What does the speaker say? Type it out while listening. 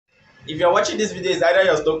if you're watching this video, it's either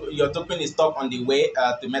your token is stuck on the way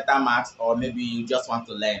to metamask, or maybe you just want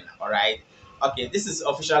to learn. All right. Okay, this is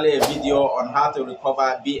officially a video on how to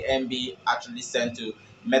recover BNB actually sent to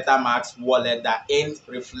metamask wallet that ain't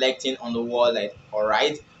reflecting on the wallet. All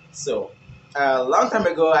right. So a long time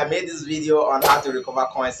ago, I made this video on how to recover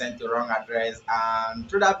coins sent to wrong address, and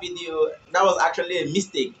through that video, that was actually a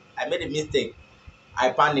mistake. I made a mistake. I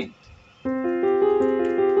panicked.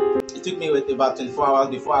 It took me about 24 hours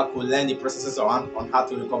before I could learn the processes on how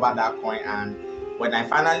to recover that coin, and when I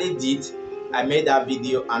finally did, I made that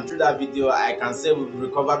video, and through that video I can say we've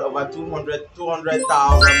recovered over $200,000.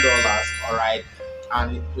 All right,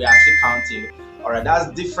 and we're actually counting. All right,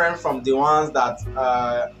 that's different from the ones that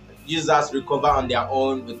users recover on their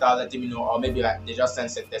own without letting me know, or maybe like they just send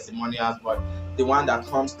testimonials. But the one that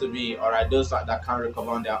comes to me, all right, those that can recover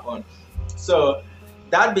on their own. So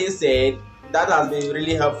that being said, that has been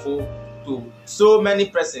really helpful to so many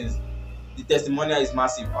persons. The testimonial is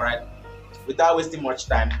massive. All right, without wasting much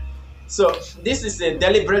time. So this is a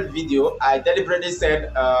deliberate video. I deliberately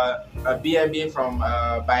sent a BNB from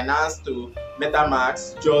Binance to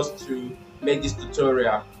metamask just to make this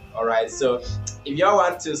tutorial. All right, so if you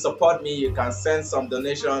want to support me, you can send some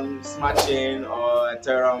donation, 𝗟𝗏𝗕𝗏𝗦 or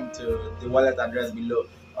Ethereum to the wallet address below.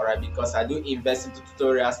 All right, because I do invest into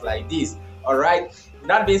tutorials like this. All right,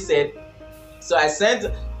 that being said, so I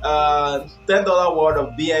sent $10 worth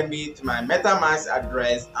of BNB to my metamask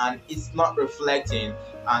address, and it's not reflecting.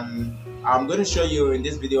 And I'm going to show you in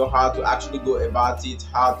this video how to actually go about it,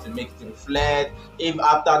 how to make it reflect. If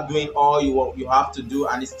after doing all you have to do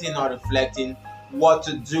and it's still not reflecting, what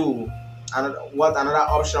to do and what another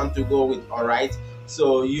option to go with. All right,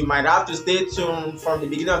 so you might have to stay tuned from the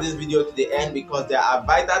beginning of this video to the end, because there are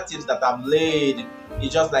vital tips that I've laid.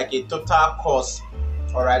 It's just like a total course,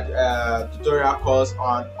 all right, tutorial course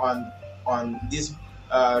on this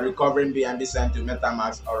recovering BNB sent to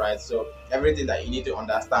metamask. All right, so everything that you need to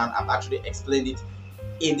understand, I've actually explained it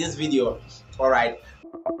in this video. All right.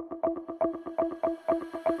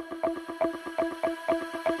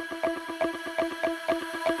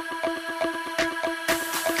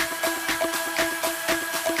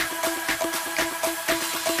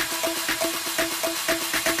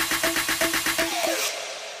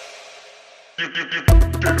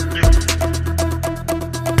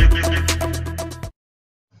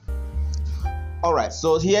 All right,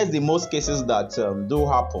 so here's the most cases that do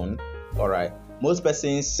happen. All right, most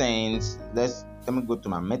persons send, let me go to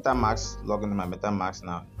my metamask, log into my metamask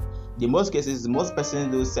now. The most cases, most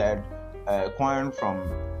persons do send coin from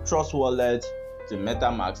Trust Wallet to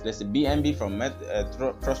metamask. There's a BNB from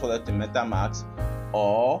Trust Wallet to metamask,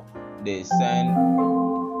 or they send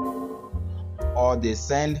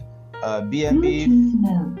BNB,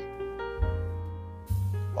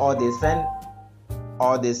 or they send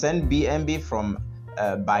BNB from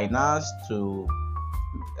Binance to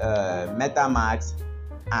metamask,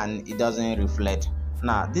 and it doesn't reflect.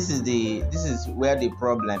 Now this is where the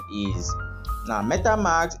problem is. Now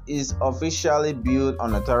metamask is officially built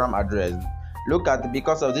on Ethereum address. Look at,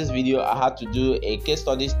 because of this video I had to do a case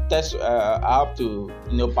study test. I have to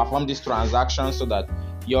perform this transaction so that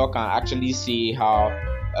you all can actually see how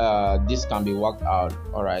this can be worked out.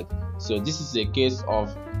 All right, so this is a case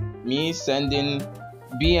of me sending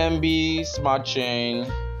BNB smart chain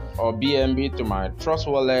or BNB to my Trust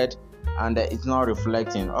Wallet, and it's not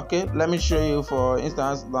reflecting. Okay, let me show you. For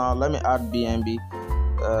instance, now let me add BNB.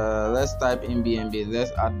 Let's type in BNB.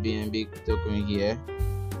 Let's add BNB token here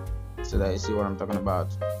so that you see what I'm talking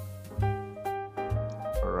about.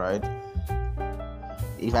 All right,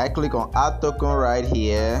 if I click on add token right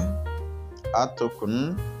here, add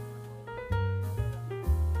token,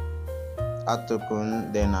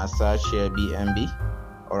 then I search here BNB.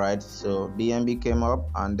 All right, so BNB came up,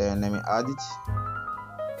 and then let me add it.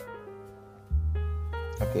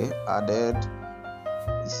 Okay, added.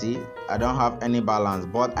 You see, I don't have any balance,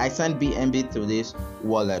 but I sent BNB to this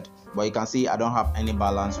wallet, but you can see I don't have any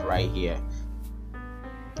balance right here.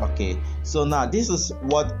 Okay, so now this is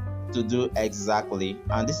what to do exactly,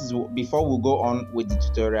 and this is before we go on with the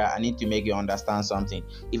tutorial, I need to make you understand something.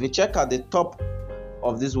 If you check at the top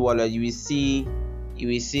of this wallet, you will see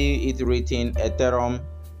it written Ethereum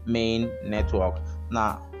main network.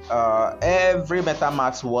 Now every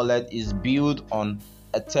metamask wallet is built on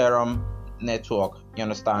Ethereum network, you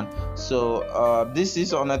understand? So this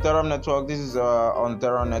is on Ethereum network, this is on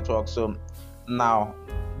Ethereum network. So now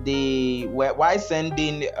why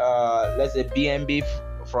sending let's say BNB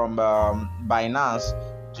from Binance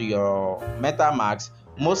to your metamask,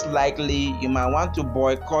 most likely you might want to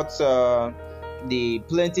boycott the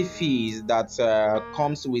plenty fees that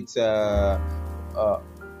comes with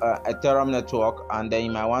Ethereum network, and then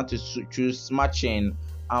you might want to choose smart chain.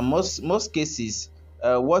 And most cases,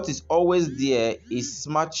 what is always there is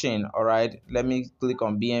smart chain. All right, let me click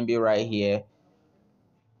on BNB right here.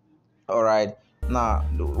 All right, now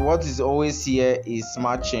what is always here is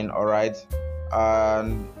smart chain. All right,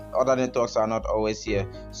 and other networks are not always here.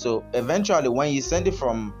 So eventually, when you send it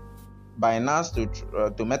from Binance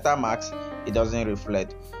to metamask, it doesn't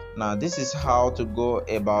reflect. Now this is how to go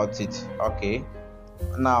about it. Okay,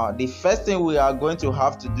 now the first thing we are going to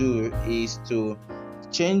have to do is to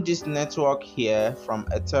change this network here from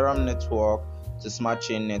Ethereum network to smart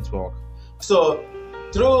chain network. So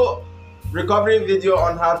through recovery video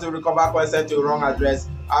on how to recover coin sent to the wrong address,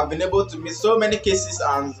 I've been able to meet so many cases,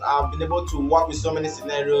 and I've been able to work with so many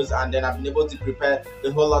scenarios, and then I've been able to prepare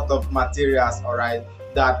a whole lot of materials, all right,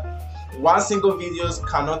 that one single videos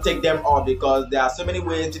cannot take them all, because there are so many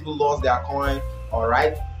ways people lost their coin. All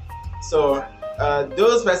right, so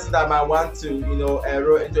those persons that might want to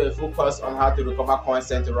enroll into a full course on how to recover coins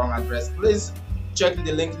sent to wrong address, please check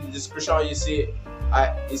the link in the description. You see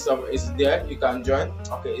it's there, you can join.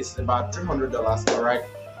 Okay, it's about $300. all right,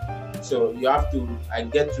 so you have to I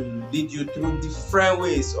get to lead you through different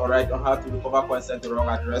ways, all right, on how to recover coins sent to wrong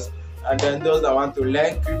address. And then those that want to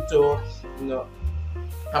learn crypto,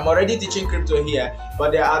 I'm already teaching crypto here,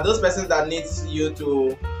 but there are those persons that needs you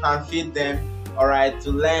to hand feed them, all right, to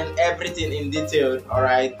learn everything in detail, all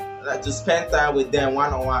right, to spend time with them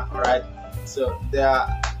one-on-one, all right. So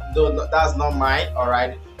that's not mine, all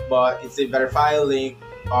right, but it's a verified link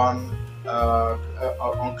on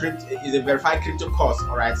crypto. It's a verified crypto course,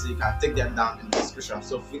 all right, so you can take them down in the description.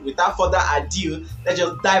 So without further ado, let's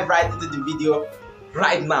just dive right into the video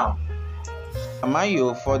right now. Mind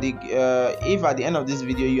you, for the if at the end of this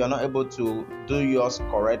video you are not able to do yours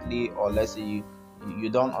correctly, or let's say you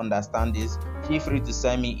don't understand this, feel free to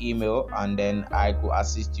send me email, and then I could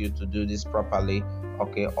assist you to do this properly.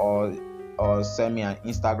 Okay, or send me an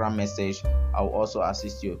Instagram message. I will also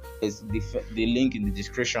assist you. It's the link in the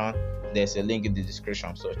description. There's a link in the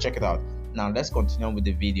description, so check it out. Now let's continue with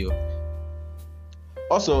the video.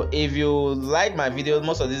 Also, if you like my videos,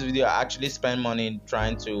 most of these videos I actually spend money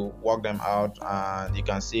trying to work them out, and you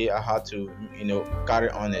can see how to carry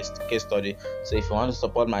on a case study. So if you want to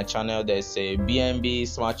support my channel, there's a BNB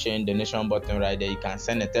smart chain donation button right there. You can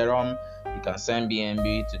send Ethereum, you can send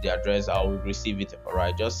BNB to the address. I will receive it. All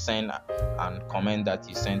right, just send and comment that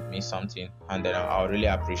you sent me something, and then I'll really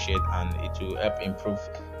appreciate, and it will help improve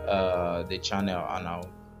the channel, and I'll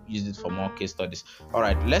use it for more case studies. All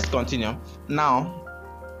right, let's continue now.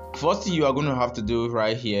 First thing you are going to have to do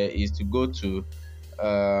right here is to go to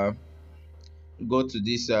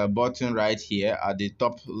this button right here at the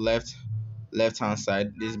top left hand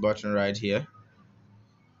side, this button right here.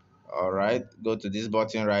 All right, go to this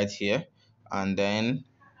button right here, and then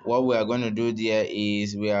what we are going to do there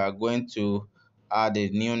is we are going to add a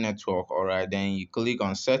new network. All right, then you click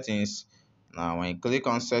on settings. Now when you click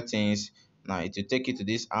on settings, now it will take you to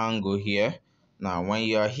this angle here. Now when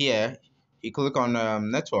you are here, you click on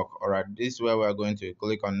network. All right, this is where we're going to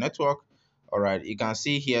click on network. All right, you can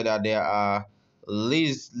see here that there are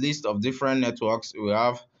list of different networks. We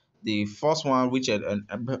have the first one, which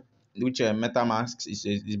metamask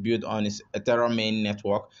is built on, is Ethereum main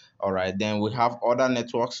network. All right, then we have other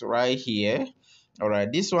networks right here. All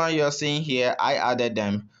right, this one you're seeing here, I added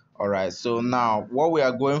them. All right, so now what we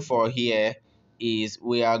are going for here is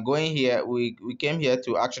we came here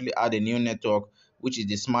to actually add a new network, which is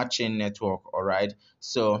the smart chain network. All right,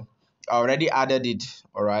 so I already added it.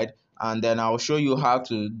 All right, and then I'll show you how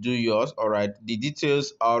to do yours. All right, the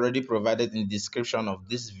details are already provided in the description of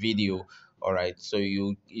this video. All right, so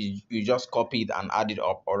you just copy it and add it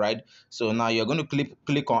up. All right, so now you're going to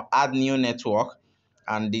click on add new network,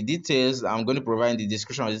 and the details I'm going to provide in the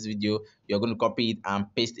description of this video, you're going to copy it and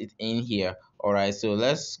paste it in here. All right, so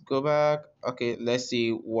let's go back. Okay, let's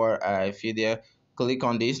see where I feel there. Click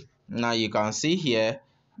on this. Now you can see here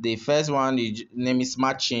the first one, the name is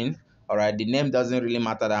smart chain. All right, the name doesn't really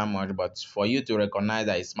matter that much, but for you to recognize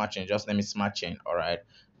that it's smart chain, just name it smart chain. All right,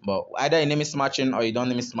 but either you name it smart chain or you don't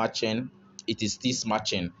name it smart chain, it is still smart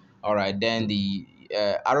chain. All right, then the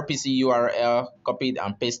RPC URL, copy it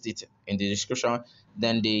and paste it in the description.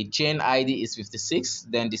 Then the chain ID is 56.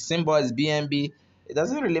 Then the symbol is BNB. It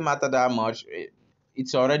doesn't really matter that much.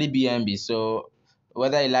 It's already BNB, so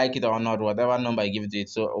whether you like it or not, whatever number you give it to it,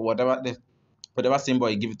 so whatever symbol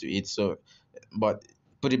you give it to it, so but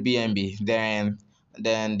put it BNB. Then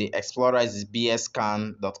the explorer is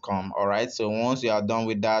bscan.com. all right, so once you are done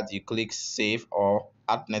with that, you click save or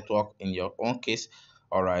add network in your own case.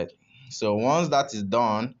 All right, so once that is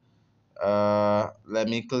done, Let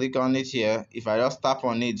me click on it here. If I just tap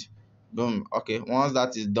on it, boom. Okay, once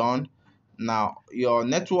that is done, now your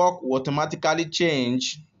network will automatically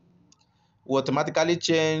change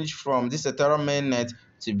from this Ethereum mainnet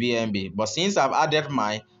to BNB. But since I've added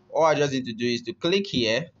mine, all I just need to do is to click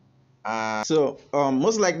here. So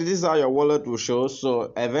most likely this is how your wallet will show.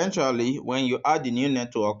 So eventually when you add the new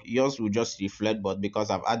network, yours will just reflect, but because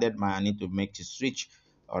I've added mine, I need to make the switch,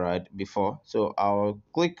 all right, before. So I'll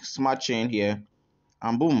click smart chain here,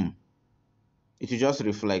 and boom, it will just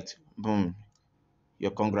reflect. Boom,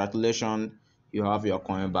 your congratulations, you have your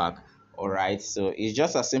coin back. All right, so it's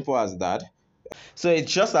just as simple as that.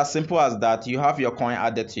 You have your coin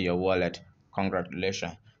added to your wallet.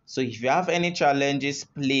 Congratulations. So if you have any challenges,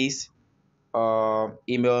 please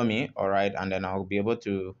email me, all right, and then I'll be able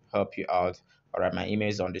to help you out. All right, my email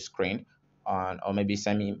is on the screen, or maybe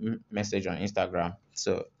send me message on Instagram.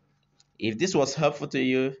 So if this was helpful to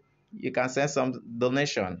you, you can send some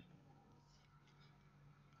donation.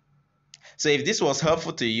 So if this was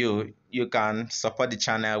helpful to you, you can support the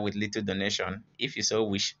channel with little donation if you so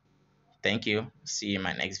wish. Thank you. See you in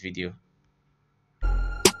my next video.